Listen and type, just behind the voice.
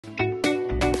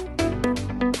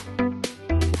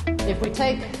we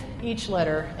take each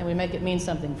letter and we make it mean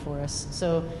something for us.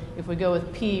 So if we go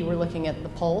with P, we're looking at the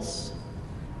pulse,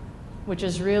 which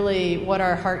is really what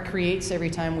our heart creates every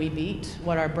time we beat,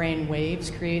 what our brain waves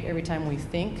create every time we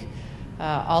think.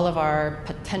 All of our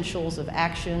potentials of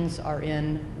actions are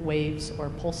in waves or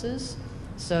pulses.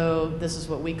 So this is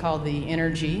what we call the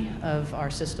energy of our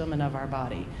system and of our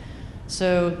body.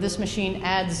 So this machine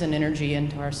adds an energy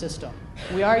into our system.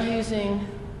 We are using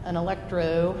an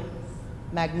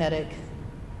electromagnetic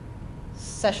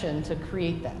session to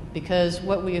create that, because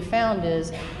what we have found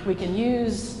is we can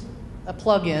use a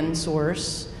plug-in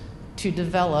source to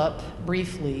develop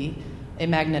briefly a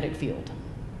magnetic field.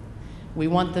 We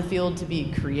want the field to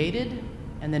be created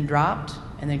and then dropped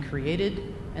and then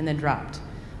created and then dropped.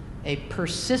 A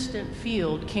persistent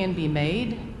field can be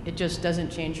made, it just doesn't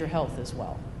change your health as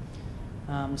well.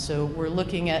 So we're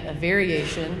looking at a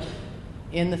variation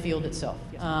in the field itself.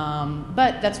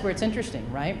 But that's where it's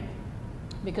interesting, right?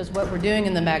 Because what we're doing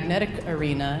in the magnetic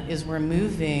arena is we're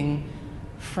moving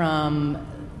from,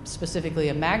 specifically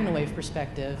a MagnaWave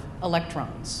perspective,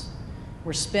 electrons.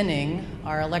 We're spinning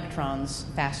our electrons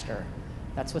faster.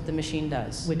 That's what the machine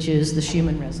does, which is the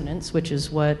Schumann resonance, which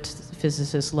is what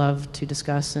physicists love to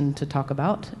discuss and to talk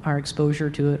about, our exposure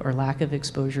to it or lack of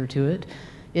exposure to it.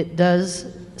 It does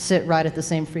sit right at the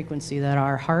same frequency that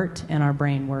our heart and our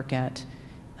brain work at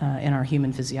in our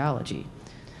human physiology.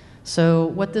 So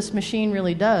what this machine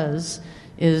really does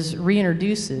is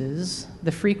reintroduces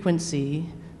the frequency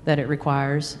that it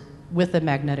requires with a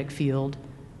magnetic field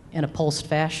in a pulsed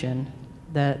fashion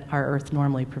that our Earth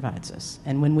normally provides us.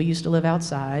 And when we used to live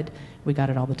outside, we got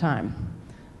it all the time,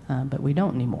 but we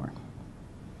don't anymore.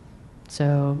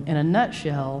 So in a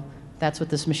nutshell, that's what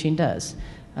this machine does.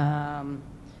 And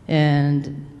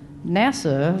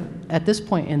NASA, at this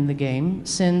point in the game,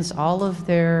 sends all of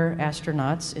their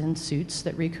astronauts in suits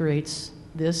that recreates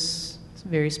this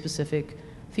very specific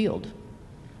field.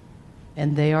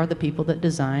 And they are the people that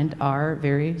designed our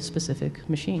very specific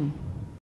machine.